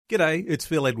G'day, it's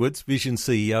Phil Edwards, Vision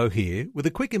CEO here, with a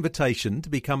quick invitation to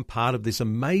become part of this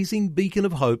amazing beacon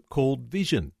of hope called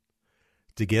Vision.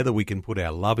 Together we can put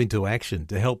our love into action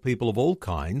to help people of all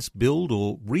kinds build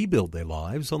or rebuild their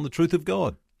lives on the truth of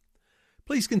God.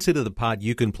 Please consider the part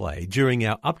you can play during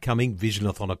our upcoming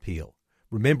Visionathon appeal,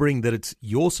 remembering that it's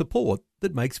your support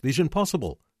that makes Vision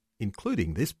possible,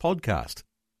 including this podcast.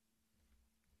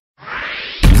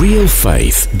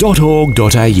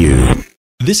 realfaith.org.au.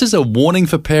 This is a warning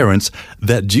for parents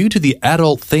that due to the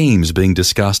adult themes being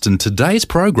discussed in today's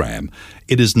program,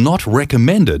 it is not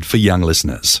recommended for young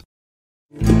listeners.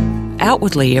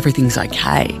 Outwardly, everything's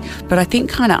okay, but I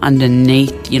think kind of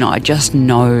underneath, I just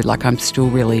know like I'm still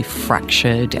really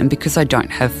fractured, and because I don't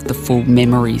have the full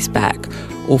memories back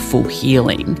or full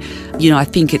healing, I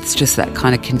think it's just that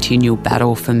kind of continual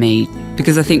battle for me,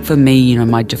 because I think for me,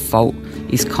 my default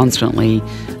is constantly,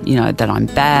 that I'm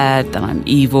bad, that I'm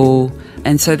evil.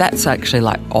 And so that's actually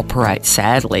operates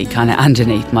sadly kind of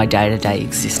underneath my day-to-day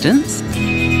existence.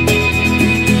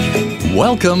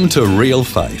 Welcome to Real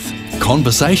Faith.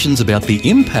 Conversations about the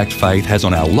impact faith has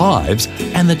on our lives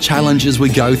and the challenges we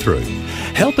go through,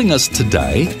 helping us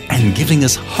today and giving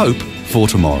us hope for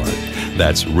tomorrow.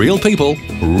 That's real people,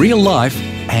 real life,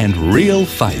 and real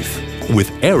faith with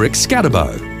Eric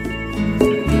Scatterbo.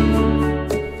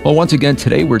 Well, once again,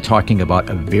 today we're talking about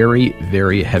a very,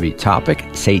 very heavy topic,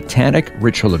 satanic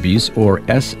ritual abuse, or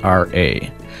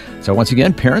SRA. So once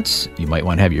again, parents, you might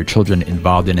want to have your children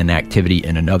involved in an activity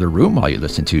in another room while you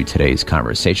listen to today's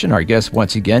conversation. Our guest,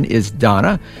 once again, is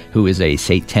Donna, who is a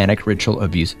satanic ritual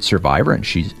abuse survivor, and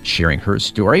she's sharing her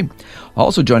story.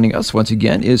 Also joining us, once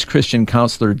again, is Christian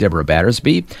counselor Deborah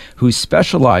Battersby, who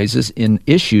specializes in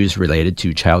issues related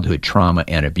to childhood trauma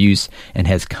and abuse and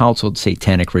has counseled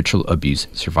satanic ritual abuse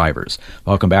survivors.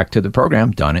 Welcome back to the program,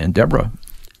 Donna and Deborah.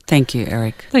 Thank you,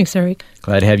 Eric. Thanks, Eric.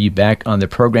 Glad to have you back on the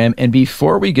program. And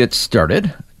before we get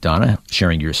started, Donna,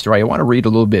 sharing your story, I want to read a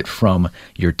little bit from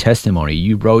your testimony.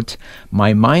 You wrote,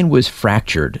 "My mind was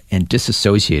fractured and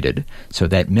disassociated so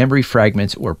that memory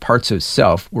fragments or parts of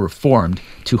self were formed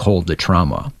to hold the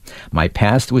trauma. My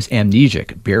past was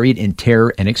amnesic, buried in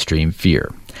terror and extreme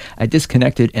fear. I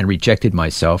disconnected and rejected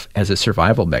myself as a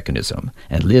survival mechanism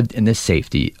and lived in the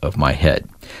safety of my head."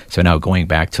 So now going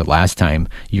back to last time,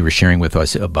 you were sharing with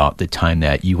us about the time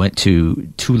that you went to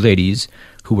two ladies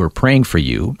who were praying for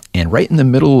you, and right in the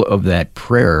middle of that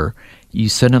prayer, you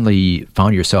suddenly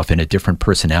found yourself in a different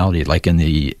personality, like in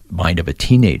the mind of a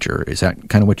teenager. Is that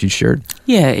kind of what you shared?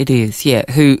 Yeah, it is. Yeah,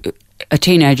 a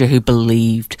teenager who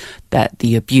believed that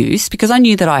the abuse, because I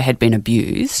knew that I had been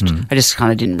abused, I just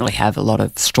kind of didn't really have a lot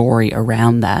of story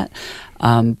around that,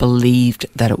 believed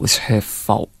that it was her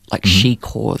fault, she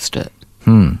caused it.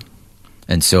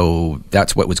 And so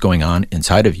that's what was going on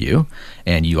inside of you.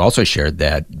 And you also shared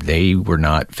that they were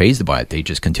not fazed by it. They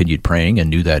just continued praying and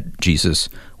knew that Jesus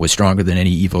was stronger than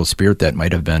any evil spirit that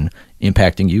might have been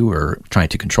impacting you or trying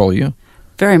to control you.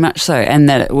 Very much so, and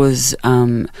that it was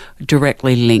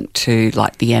directly linked to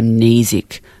the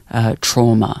amnesic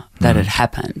trauma that had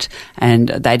happened, and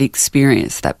they'd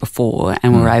experienced that before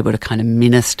and were able to kind of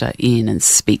minister in and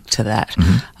speak to that,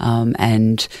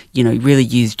 and really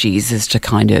use Jesus to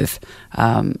kind of,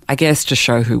 to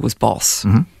show who was boss.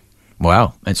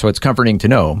 Wow. And so it's comforting to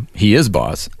know he is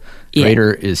boss. Yeah.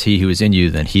 Greater is he who is in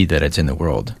you than he that is in the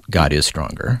world. God is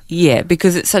stronger. Yeah,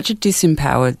 because it's such a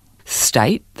disempowered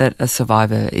state that a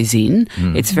survivor is in.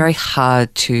 It's very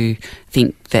hard to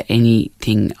think that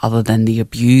anything other than the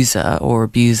abuser or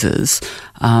abusers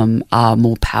are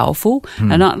more powerful.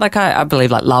 And I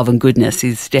believe love and goodness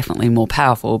is definitely more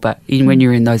powerful, but when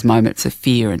you're in those moments of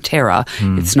fear and terror,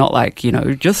 it's not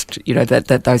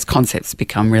that those concepts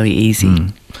become really easy.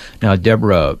 Now,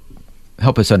 Deborah,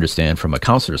 help us understand from a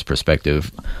counselor's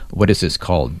perspective, what is this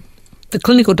called? The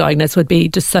clinical diagnosis would be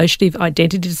dissociative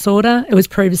identity disorder. It was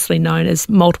previously known as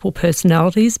multiple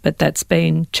personalities, but that's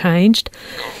been changed.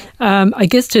 I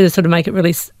guess to sort of make it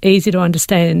really easy to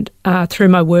understand, through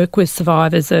my work with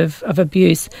survivors of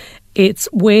abuse, it's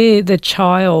where the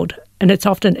child, and it's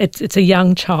often it's a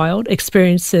young child,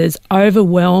 experiences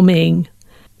overwhelming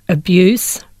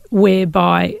abuse,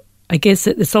 whereby I guess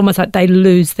it's almost like they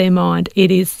lose their mind.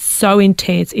 It is so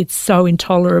intense, it's so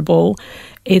intolerable.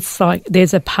 It's like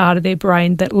there's a part of their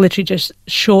brain that literally just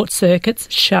short circuits,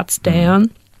 shuts down.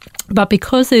 But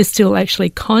because they're still actually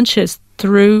conscious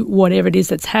through whatever it is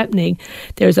that's happening,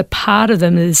 there is a part of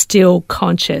them that is still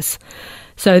conscious.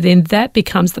 So then that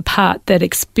becomes the part that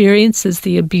experiences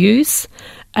the abuse,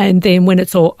 and then when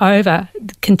it's all over,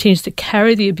 continues to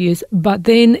carry the abuse, but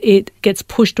then it gets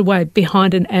pushed away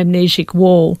behind an amnesic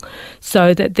wall,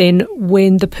 so that then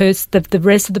when the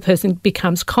rest of the person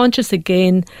becomes conscious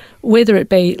again, whether it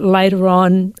be later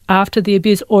on after the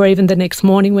abuse or even the next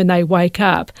morning when they wake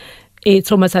up,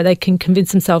 it's almost like they can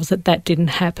convince themselves that that didn't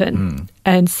happen.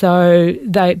 And so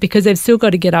because they've still got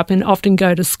to get up and often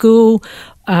go to school,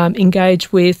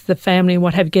 engage with the family and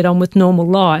what have you, get on with normal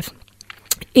life.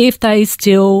 If they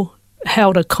still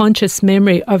held a conscious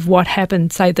memory of what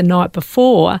happened, say, the night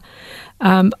before,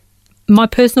 my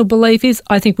personal belief is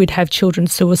I think we'd have children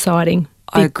suiciding.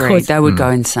 I agree. They would go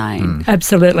insane.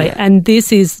 Absolutely. Yeah. And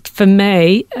this is, for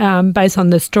me, based on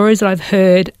the stories that I've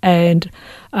heard and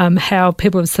how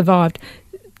people have survived,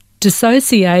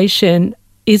 dissociation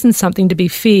isn't something to be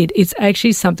feared. It's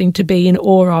actually something to be in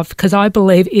awe of, because I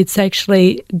believe it's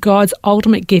actually God's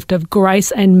ultimate gift of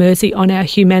grace and mercy on our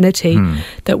humanity,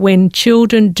 that when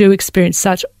children do experience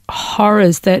such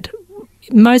horrors that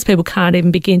most people can't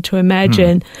even begin to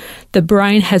imagine, the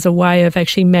brain has a way of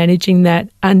actually managing that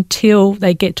until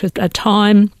they get to a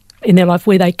time in their life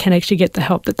where they can actually get the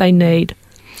help that they need.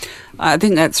 I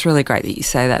think that's really great that you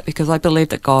say that, because I believe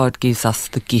that God gives us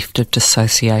the gift of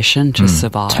dissociation to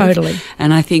survive. Totally.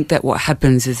 And I think that what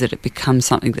happens is that it becomes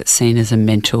something that's seen as a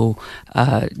mental,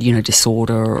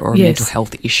 disorder or a mental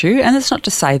health issue. And it's not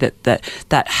to say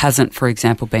that hasn't, for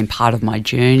example, been part of my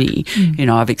journey. You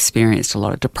know, I've experienced a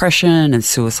lot of depression and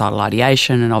suicidal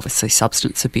ideation and obviously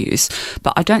substance abuse,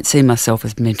 but I don't see myself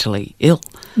as mentally ill.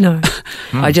 No.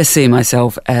 I just see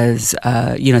myself as,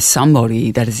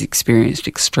 somebody that has experienced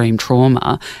extreme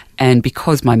trauma, and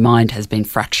because my mind has been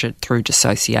fractured through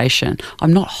dissociation,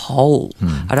 I'm not whole.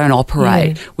 I don't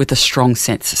operate with a strong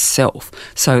sense of self.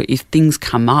 So if things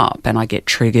come up and I get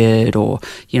triggered, or,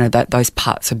 that those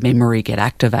parts of memory get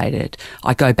activated,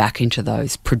 I go back into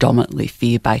those predominantly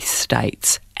fear-based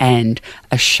states and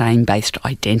a shame-based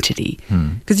identity.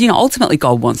 Because, ultimately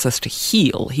God wants us to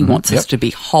heal. He wants us to be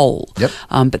whole.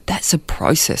 But that's a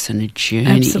process and a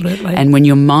journey. Absolutely. And when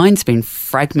your mind's been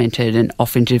fragmented and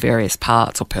off into various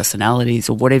parts or personalities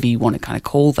or whatever you want to kind of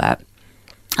call that,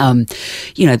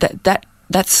 that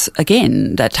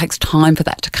takes time for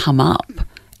that to come up.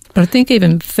 But I think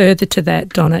even further to that,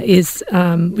 Donna, is,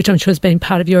 which I'm sure has been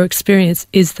part of your experience,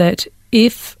 is that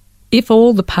if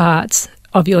all the parts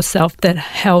of yourself that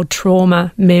held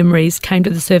trauma memories came to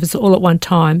the surface all at one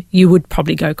time, you would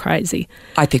probably go crazy.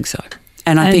 I think so.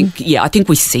 And I think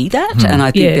we see that, and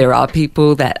I think there are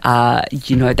people that are,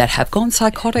 that have gone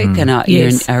psychotic and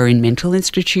are in mental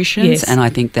institutions, and I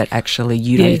think that actually,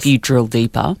 if you drill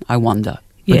deeper, I wonder.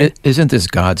 But isn't this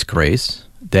God's grace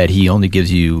that He only gives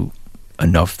you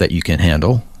enough that you can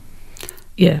handle?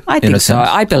 Yeah. I think so.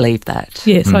 I believe that.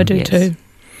 Yes, I do too.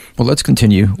 Well, let's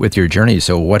continue with your journey.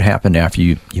 So what happened after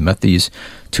you met these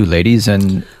two ladies?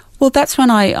 And well, that's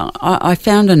when I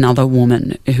found another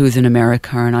woman who was in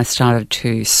America, and I started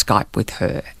to Skype with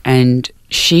her. And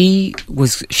she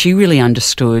really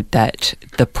understood that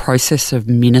the process of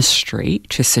ministry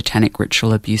to satanic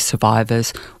ritual abuse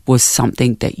survivors was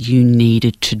something that you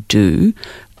needed to do,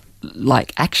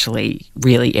 like actually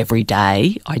really every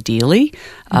day, ideally,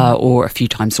 or a few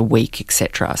times a week,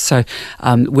 etc. So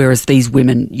whereas these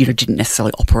women, didn't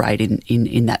necessarily operate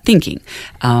in that thinking,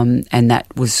 and that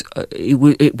was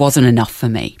it wasn't enough for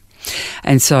me.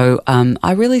 And so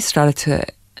I really started to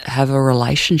have a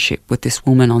relationship with this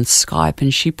woman on Skype,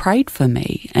 and she prayed for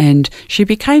me, and she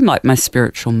became like my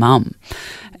spiritual mum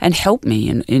and helped me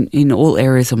in all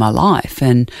areas of my life.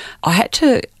 And I had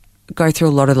to go through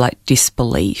a lot of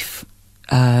disbelief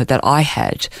that I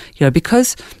had,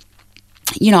 because,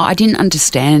 I didn't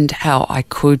understand how I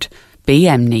could be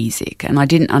amnesic, and I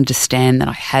didn't understand that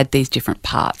I had these different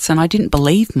parts, and I didn't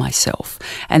believe myself.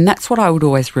 And that's what I would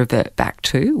always revert back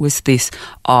to, was this,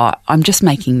 I'm just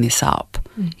making this up,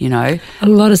 A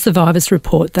lot of survivors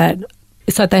report that.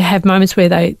 It's like they have moments where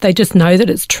they just know that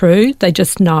it's true, they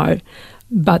just know.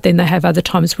 But then they have other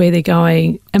times where they're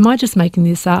going, am I just making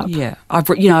this up? Yeah. I've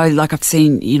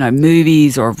seen,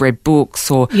 movies, or I've read books,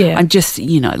 or I'm just,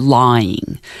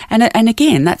 lying. And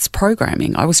again, that's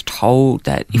programming. I was told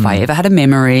that if I ever had a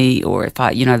memory, or if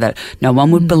I, that no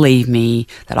one would believe me,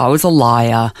 that I was a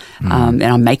liar, and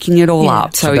I'm making it all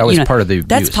up. So that was part of the abuse.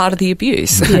 That's part of the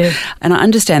abuse. Yeah. And I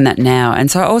understand that now. And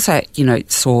so I also,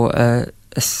 saw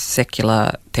a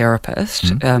secular therapist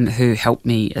who helped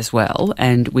me as well,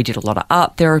 and we did a lot of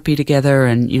art therapy together,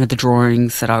 and the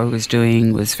drawings that I was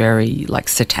doing was very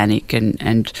satanic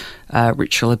and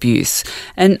ritual abuse.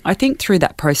 And I think through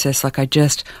that process, I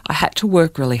had to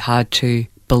work really hard to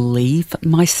believe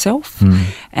myself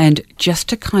and just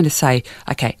to kind of say,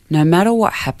 okay, no matter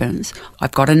what happens,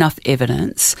 I've got enough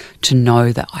evidence to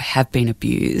know that I have been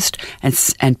abused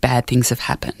and bad things have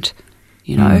happened.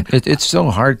 You know, it's so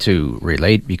hard to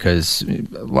relate because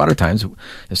a lot of times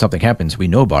if something happens, we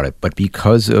know about it. But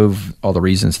because of all the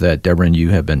reasons that Deborah and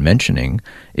you have been mentioning,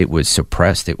 it was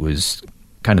suppressed. It was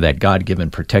kind of that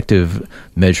God-given protective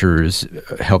measures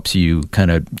helps you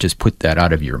kind of just put that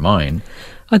out of your mind.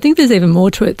 I think there's even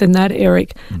more to it than that,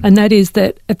 Eric, and that is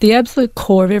that at the absolute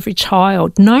core of every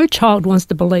child, no child wants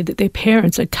to believe that their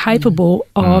parents are capable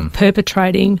of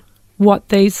perpetrating what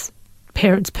these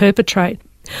parents perpetrate.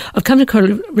 I've come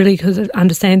to really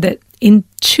understand that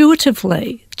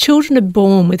intuitively, children are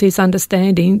born with this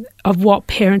understanding of what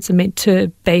parents are meant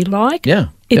to be like.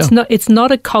 It's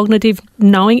not a cognitive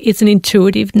knowing, it's an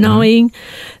intuitive knowing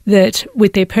that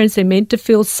with their parents they're meant to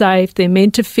feel safe, they're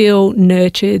meant to feel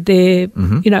nurtured,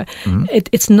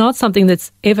 it's not something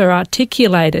that's ever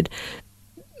articulated.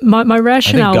 My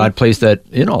rationale... I think God placed that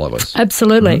in all of us.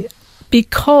 Absolutely.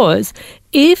 Because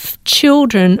if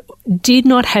children did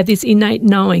not have this innate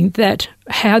knowing that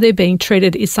how they're being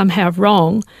treated is somehow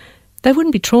wrong, they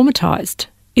wouldn't be traumatized.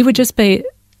 It would just be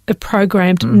a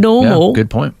programmed normal. Yeah, good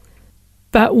point.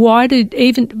 But why did,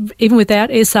 even without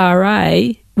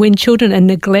SRA, when children are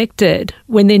neglected,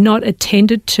 when they're not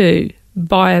attended to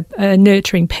by a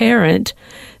nurturing parent,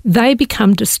 they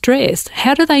become distressed.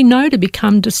 How do they know to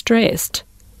become distressed?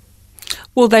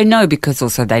 Well, they know because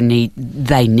also they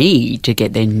need to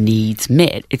get their needs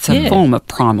met. It's a form of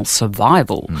primal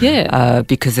survival.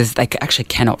 Because they actually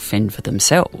cannot fend for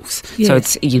themselves. Yeah. So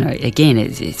it's, again,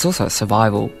 it's also a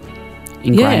survival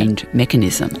ingrained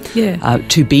mechanism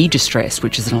to be distressed,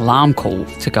 which is an alarm call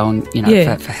to go and,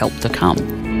 for help to come.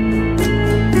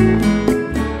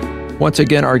 Once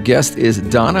again, our guest is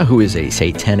Donna, who is a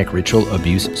satanic ritual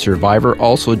abuse survivor.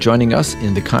 Also joining us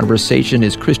in the conversation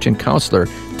is Christian counselor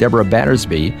Deborah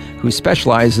Battersby, who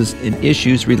specializes in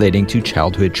issues relating to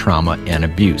childhood trauma and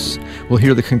abuse. We'll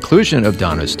hear the conclusion of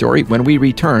Donna's story when we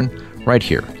return right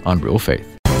here on Real Faith.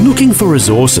 Looking for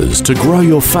resources to grow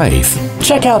your faith?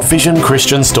 Check out Vision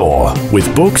Christian Store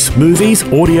with books, movies,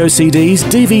 audio CDs,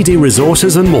 DVD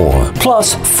resources and more.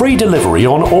 Plus, free delivery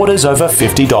on orders over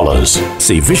 $50.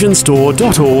 See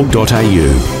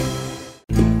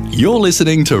visionstore.org.au. You're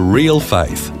listening to Real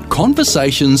Faith,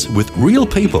 conversations with real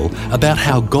people about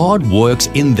how God works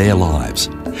in their lives.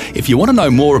 If you want to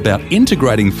know more about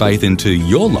integrating faith into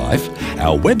your life,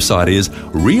 our website is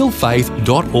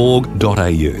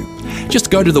realfaith.org.au.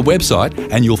 Just go to the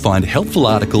website and you'll find helpful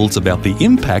articles about the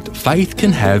impact faith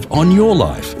can have on your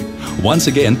life. Once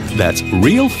again, that's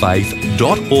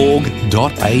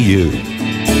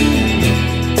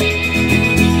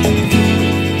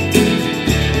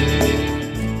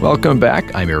realfaith.org.au. Welcome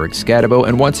back. I'm Eric Scadabo,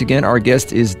 and once again, our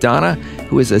guest is Donna,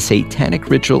 who is a satanic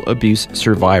ritual abuse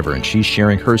survivor, and she's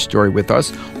sharing her story with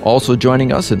us. Also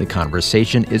joining us in the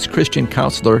conversation is Christian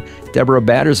counselor Deborah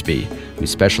Battersby, who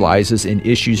specializes in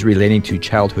issues relating to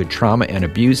childhood trauma and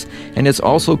abuse, and has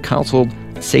also counseled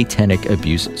satanic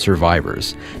abuse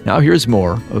survivors. Now here's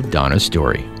more of Donna's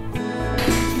story.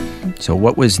 So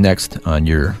what was next on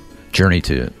your journey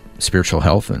to spiritual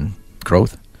health and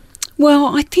growth?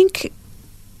 Well, I think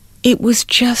it was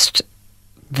just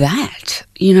that.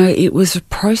 It was a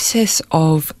process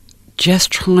of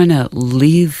just trying to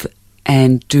live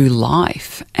and do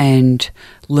life and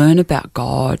learn about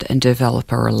God and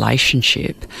develop a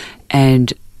relationship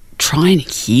and try and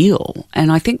heal.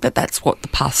 And I think that that's what the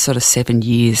past sort of 7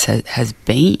 years has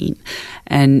been.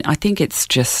 And I think it's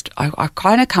just, I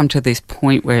kind of come to this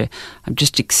point where I'm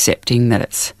just accepting that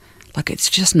it's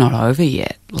just not over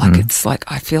yet. It's like,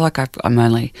 I feel like I'm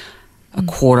only a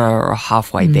quarter or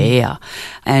halfway there.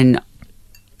 And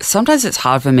sometimes it's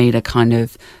hard for me to kind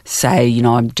of say,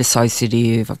 I'm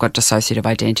dissociative, I've got dissociative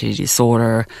identity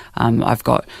disorder, I've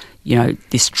got,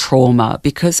 this trauma,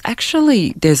 because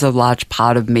actually there's a large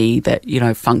part of me that,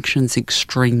 functions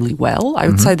extremely well. I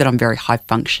would say that I'm very high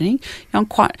functioning. I'm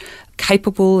quite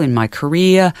capable in my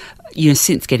career.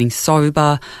 Since getting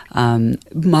sober,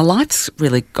 my life's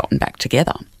really gotten back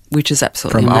together, which is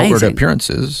absolutely amazing.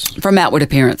 From outward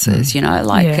appearances,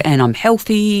 and I'm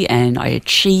healthy and I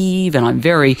achieve and I'm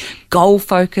very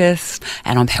goal-focused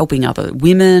and I'm helping other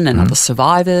women and other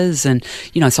survivors and,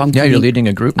 so I'm... Yeah, you're leading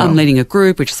a group now. I'm leading a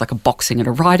group, which is like a boxing and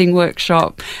a writing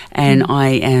workshop, and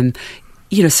I am...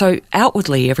 so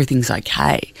outwardly everything's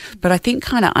okay. But I think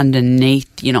kind of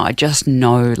underneath, I just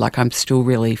know I'm still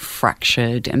really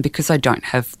fractured, and because I don't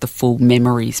have the full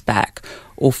memories back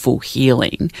or full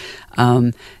healing,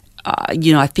 I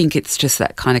think it's just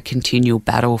that kind of continual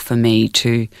battle for me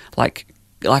to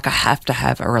like I have to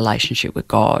have a relationship with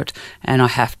God, and I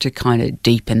have to kind of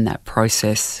deepen that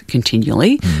process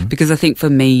continually, because I think for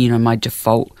me, you know, my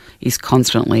default is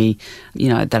constantly, you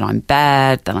know, that I'm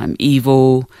bad, that I'm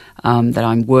evil, that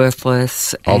I'm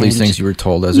worthless. All these things you were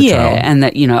told as a child. Yeah, and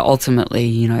that, you know, ultimately,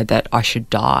 you know, that I should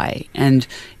die. And,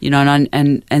 you know,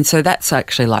 and so that's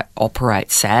actually like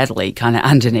operates sadly kind of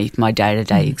underneath my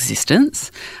day-to-day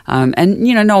existence. And,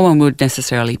 you know, no one would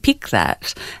necessarily pick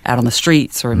that out on the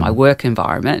streets or in my work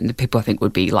environment. And people, I think,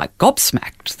 would be like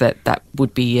gobsmacked that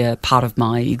would be a part of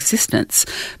my existence.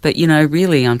 But, you know,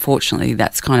 really, unfortunately,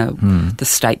 that's kind of the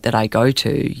state that I go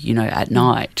to, you know, at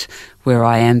night, where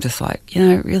I am just like, you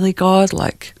know, really, God,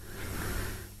 like,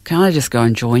 can I just go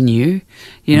and join you?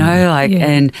 You know, like,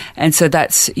 and so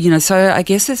that's, you know, so I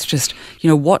guess it's just, you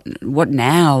know, what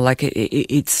now? Like,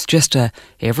 it's just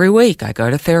every week I go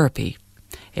to therapy.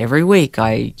 Every week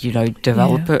I, you know,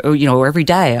 develop, you know, every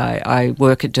day I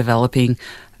work at developing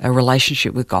a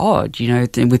relationship with God, you know,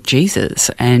 with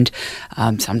Jesus. And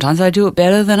sometimes I do it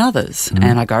better than others.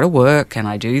 And I go to work and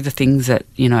I do the things that,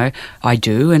 you know, I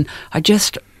do. And I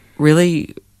just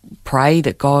really pray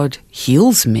that God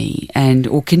heals me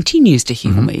or continues to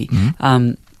heal me.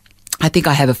 I think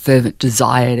I have a fervent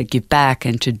desire to give back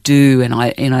and to do, and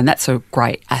and that's a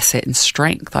great asset and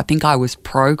strength. I think I was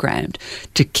programmed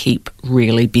to keep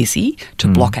really busy, to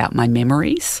block out my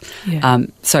memories.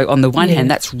 So on the one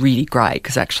hand, that's really great,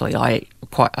 because actually I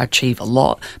achieve a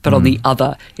lot, but on the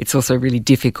other, it's also really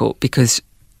difficult, because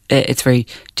it's very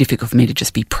difficult for me to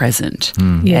just be present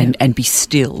and be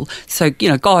still. So, you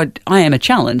know, God, I am a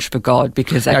challenge for God,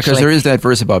 because actually... because there is that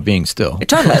verse about being still.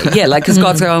 Totally, yeah, like, because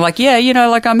God's going like, yeah, you know,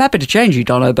 like, I'm happy to change you,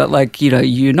 Donna, but, like, you know,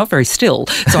 you're not very still,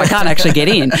 so I can't actually get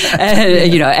in.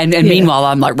 You know, and meanwhile,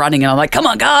 I'm, like, running, and I'm like, come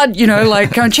on, God, you know,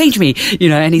 like, come and change me, you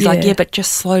know, and he's like, yeah, but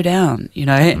just slow down, you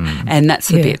know, and that's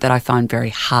the bit that I find very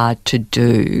hard to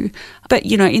do. But,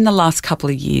 you know, in the last couple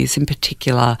of years in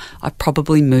particular, I've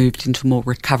probably moved into a more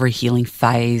recovery healing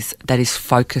phase that is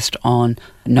focused on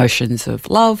notions of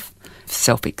love,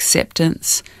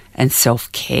 self-acceptance and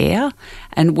self-care.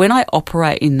 And when I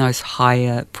operate in those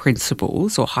higher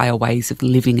principles or higher ways of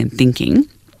living and thinking,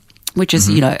 which is,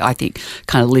 you know, I think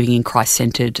kind of living in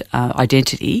Christ-centered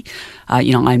identity,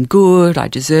 you know, I'm good, I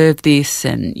deserve this,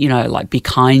 and, you know, like, be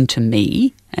kind to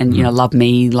me and, you know, love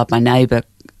me, love my neighbour,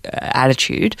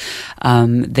 attitude,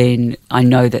 then I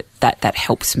know that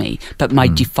helps me. But my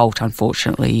default,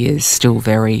 unfortunately, is still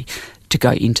very to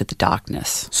go into the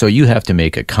darkness. So you have to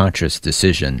make a conscious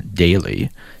decision daily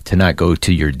to not go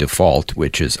to your default,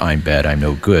 which is I'm bad, I'm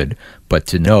no good, but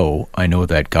to know, I know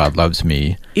that God loves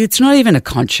me. It's not even a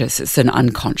conscious, it's an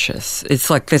unconscious.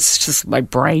 It's like, that's just, my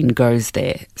brain goes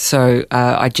there. So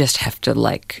I just have to,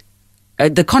 like,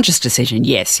 the conscious decision,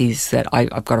 yes, is that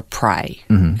I've got to pray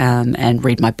and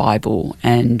read my Bible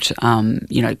and,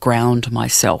 you know, ground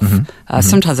myself.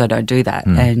 Sometimes I don't do that.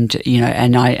 And, you know,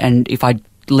 and if I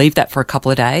leave that for a couple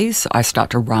of days, I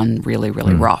start to run really,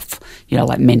 really rough, you know,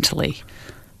 like mentally.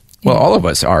 Well, all of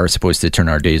us are supposed to turn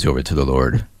our days over to the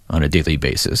Lord on a daily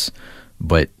basis,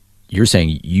 but you're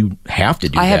saying you have to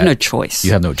do that. I have no choice.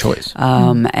 You have no choice.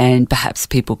 And perhaps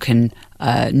people can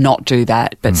not do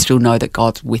that, but still know that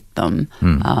God's with them.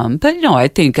 But, you know, I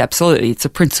think absolutely it's a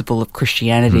principle of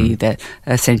Christianity that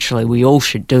essentially we all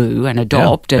should do and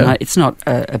adopt. And it's not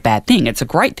a bad thing. It's a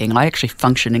great thing. I actually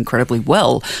function incredibly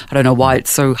well. I don't know why it's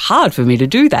so hard for me to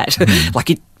do that. Like,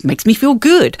 it makes me feel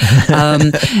good.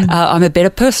 I'm a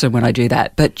better person when I do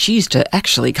that. But, geez, to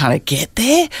actually kind of get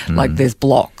there, like, there's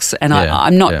blocks. And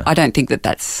I'm not, I don't think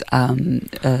that's,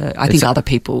 I think other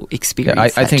people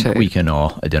experience that I think too. we can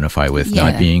all identify with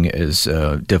not being as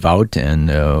devout and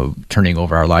turning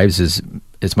over our lives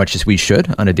as much as we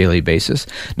should on a daily basis.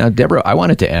 Now, Deborah, I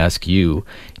wanted to ask you,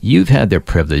 you've had the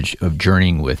privilege of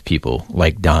journeying with people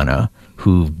like Donna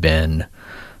who've been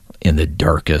in the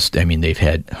darkest. I mean, they've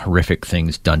had horrific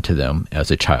things done to them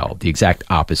as a child, the exact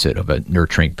opposite of a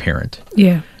nurturing parent.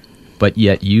 Yeah. But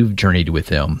yet you've journeyed with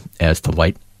them as the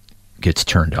light gets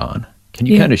turned on. Can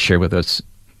you kind of share with us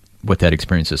what that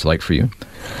experience is like for you?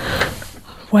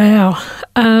 Wow.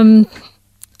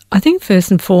 I think first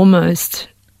and foremost,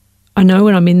 I know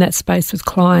when I'm in that space with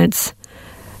clients,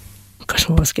 gosh,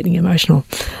 I was getting emotional.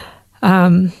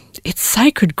 It's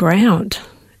sacred ground.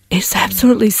 It's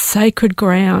absolutely sacred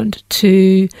ground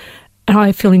and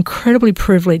I feel incredibly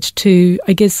privileged to,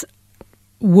 I guess,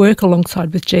 work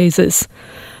alongside with Jesus.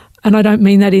 And I don't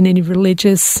mean that in any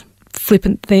religious,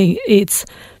 flippant thing. It's,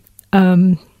 he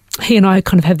and I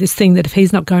kind of have this thing that if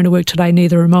he's not going to work today,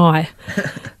 neither am I.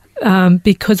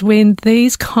 Because when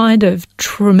these kind of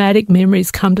traumatic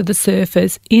memories come to the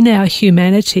surface in our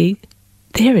humanity,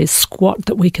 there is squat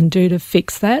that we can do to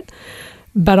fix that.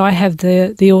 But I have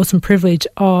the awesome privilege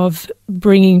of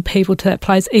bringing people to that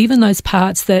place, even those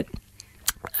parts that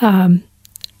are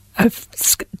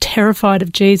terrified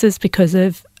of Jesus because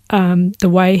of the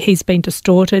way he's been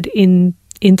distorted in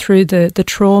through the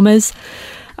traumas,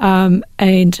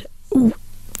 and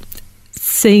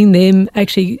seeing them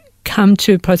actually come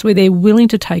to a place where they're willing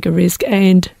to take a risk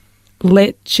and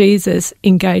let Jesus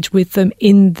engage with them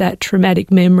in that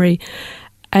traumatic memory.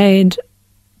 And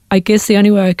I guess the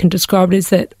only way I can describe it is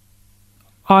that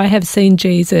I have seen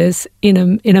Jesus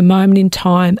in a moment in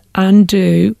time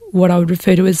undo what I would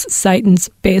refer to as Satan's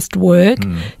best work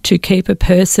to keep a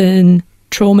person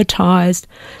traumatized,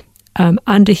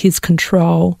 under his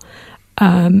control.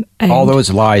 And all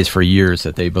those lies for years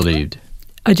that they believed.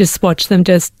 I just watch them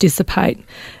just dissipate.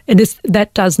 And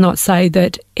that does not say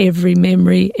that every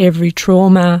memory, every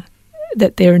trauma,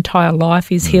 that their entire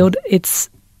life is healed. It's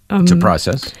a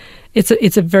process.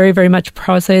 It's a very, very much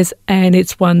process, and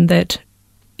it's one that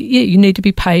you need to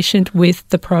be patient with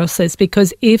the process,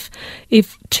 because if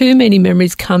too many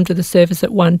memories come to the surface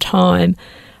at one time,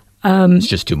 it's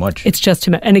just too much. It's just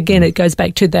too much. And again, it goes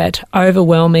back to that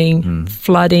overwhelming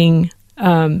flooding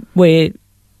where,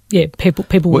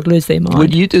 people would lose their mind.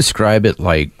 Would you describe it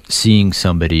like seeing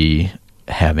somebody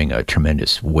having a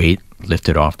tremendous weight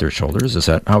lifted off their shoulders? Is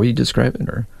that how you describe it,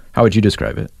 or how would you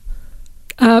describe it?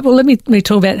 Well, let me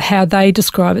talk about how they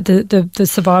describe it, the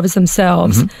survivors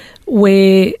themselves,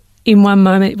 where in one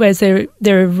moment, whereas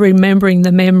they're remembering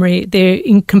the memory, they're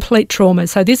in complete trauma.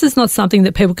 So this is not something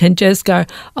that people can just go,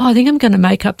 oh, I think I'm going to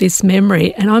make up this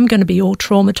memory and I'm going to be all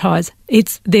traumatized.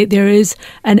 There is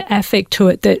an affect to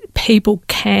it that people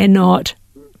cannot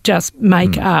just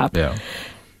make up. Yeah.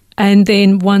 And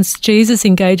then once Jesus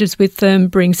engages with them,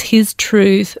 brings his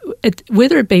truth,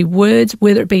 whether it be words,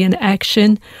 whether it be an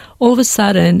action, all of a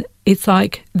sudden it's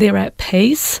like they're at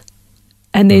peace,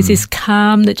 and there's this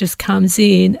calm that just comes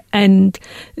in. And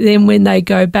then when they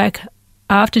go back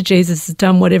after Jesus has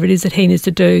done whatever it is that he needs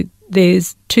to do,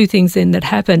 there's two things then that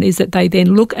happen, is that they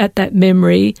then look at that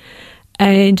memory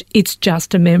and it's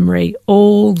just a memory.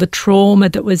 All the trauma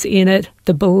that was in it,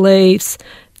 the beliefs,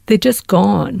 they're just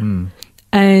gone.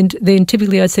 And then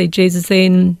typically I see Jesus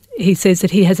then, he says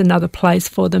that he has another place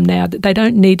for them now, that they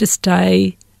don't need to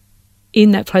stay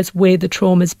in that place where the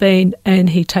trauma's been, and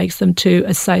he takes them to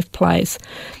a safe place.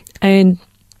 And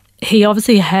he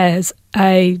obviously has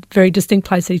a very distinct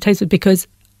place that he takes it, because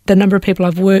the number of people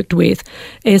I've worked with,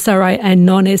 SRA and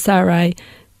non-SRA,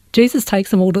 Jesus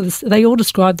takes them all to this, they all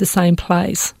describe the same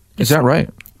place. Is that right?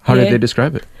 How did they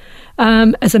describe it?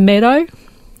 As a meadow.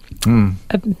 I'm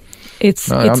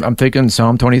thinking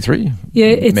Psalm 23. Yeah,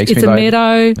 it's a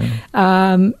meadow.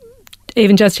 Yeah.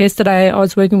 Even just yesterday, I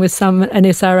was working with an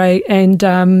SRA,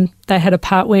 and they had a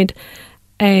part went,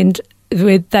 and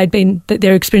where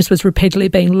their experience was repeatedly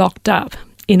being locked up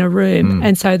in a room,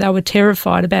 and so they were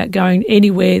terrified about going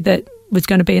anywhere that was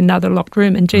going to be another locked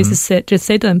room. And Jesus just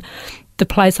said to them, the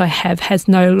place I have has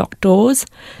no locked doors.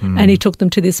 And he took them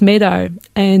to this meadow,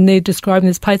 and they're describing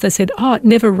this place. They said, oh, it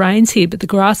never rains here, but the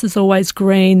grass is always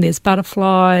green. There's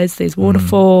butterflies, there's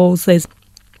waterfalls,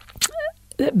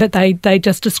 but they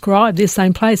just describe this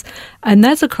same place. And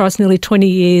that's across nearly 20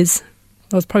 years.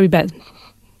 It was probably about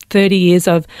 30 years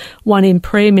of one in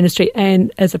prayer ministry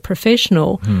and as a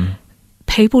professional.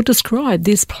 People describe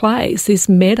this place, this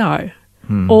meadow,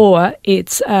 or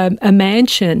it's a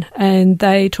mansion, and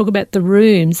they talk about the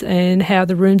rooms and how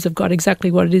the rooms have got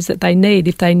exactly what it is that they need,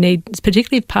 if they need,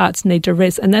 particularly if parts need to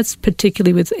rest. And that's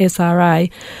particularly with SRA.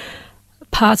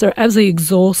 Parts are absolutely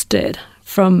exhausted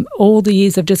from all the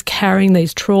years of just carrying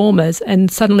these traumas, and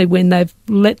suddenly when they've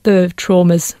let the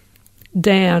traumas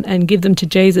down and give them to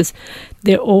Jesus,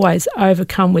 they're always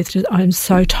overcome with just, I'm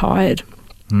so tired.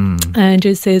 And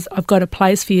Jesus says, I've got a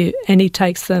place for you, and he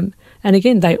takes them. And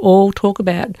again, they all talk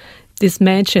about this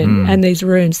mansion and these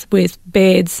rooms with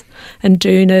beds and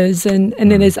doonas, and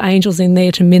then there's angels in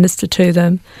there to minister to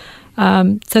them.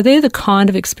 So they're the kind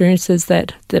of experiences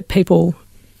that people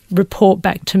report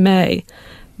back to me.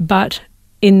 But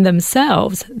in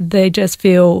themselves, they just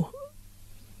feel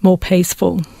more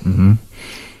peaceful.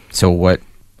 So what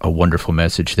a wonderful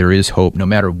message. There is hope no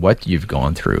matter what you've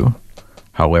gone through,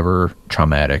 however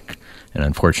traumatic. And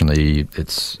unfortunately,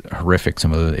 it's horrific,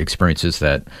 some of the experiences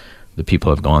that the people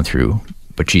have gone through.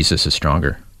 But Jesus is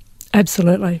stronger.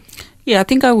 Absolutely. Yeah, I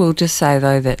think I will just say,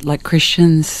 though, that like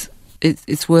Christians,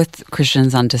 it's worth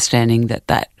Christians understanding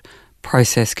that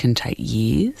process can take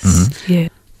years. Yeah.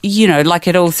 You know, like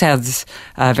it all sounds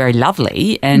very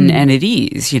lovely, and it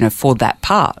is, for that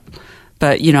part.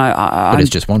 but But it's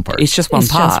just one part. It's just one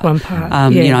It's part. just one part,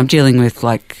 I'm dealing with,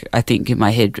 like, I think in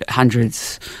my head,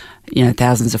 hundreds,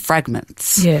 thousands of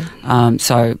fragments. Yeah.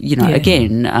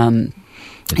 Again,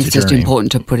 it's a just journey.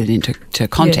 important to put it into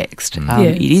context. Yeah.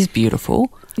 It is beautiful,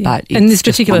 but it's and this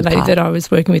just particular one lady part. that I was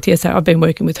working with yesterday, I've been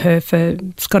working with her for,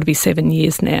 it's got to be 7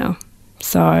 years now.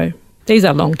 So these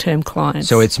are long-term clients.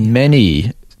 So it's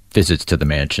many visits to the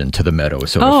mansion, to the meadow.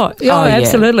 Sort Oh, of. yeah, Oh, yeah.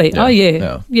 absolutely. Oh,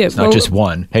 yeah. It's not just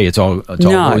one. Hey, it's all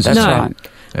No, roses. that's No. right.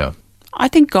 Yeah. I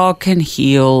think God can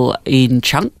heal in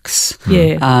chunks.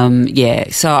 Yeah.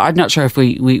 So I'm not sure if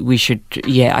we should.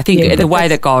 Yeah, I think Yeah, the but way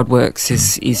that God works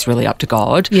is really up to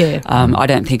God. Yeah. I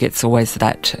don't think it's always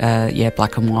that.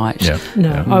 Black and white. Yeah.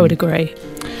 No, I would agree.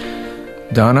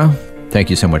 Donna, thank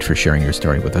you so much for sharing your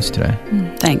story with us today.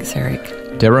 Thanks, Eric.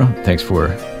 Deborah, thanks for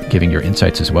giving your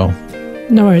insights as well.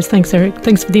 No worries. Thanks, Eric.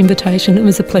 Thanks for the invitation. It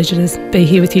was a pleasure to be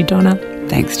here with you, Donna.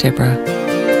 Thanks, Deborah.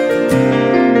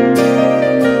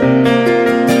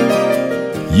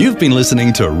 You've been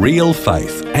listening to Real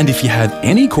Faith, and if you have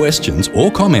any questions or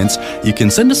comments, you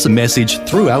can send us a message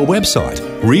through our website,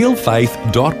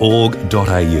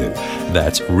 realfaith.org.au.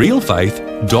 That's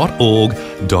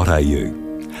realfaith.org.au.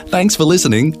 Thanks for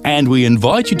listening, and we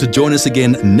invite you to join us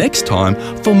again next time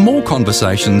for more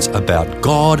conversations about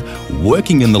God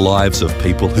working in the lives of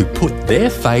people who put their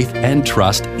faith and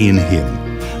trust in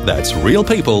Him. That's real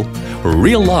people,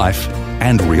 real life,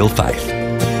 and real faith.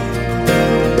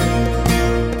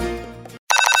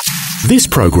 This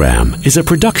program is a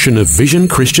production of Vision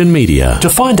Christian Media. To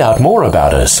find out more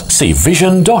about us, see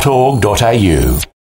vision.org.au.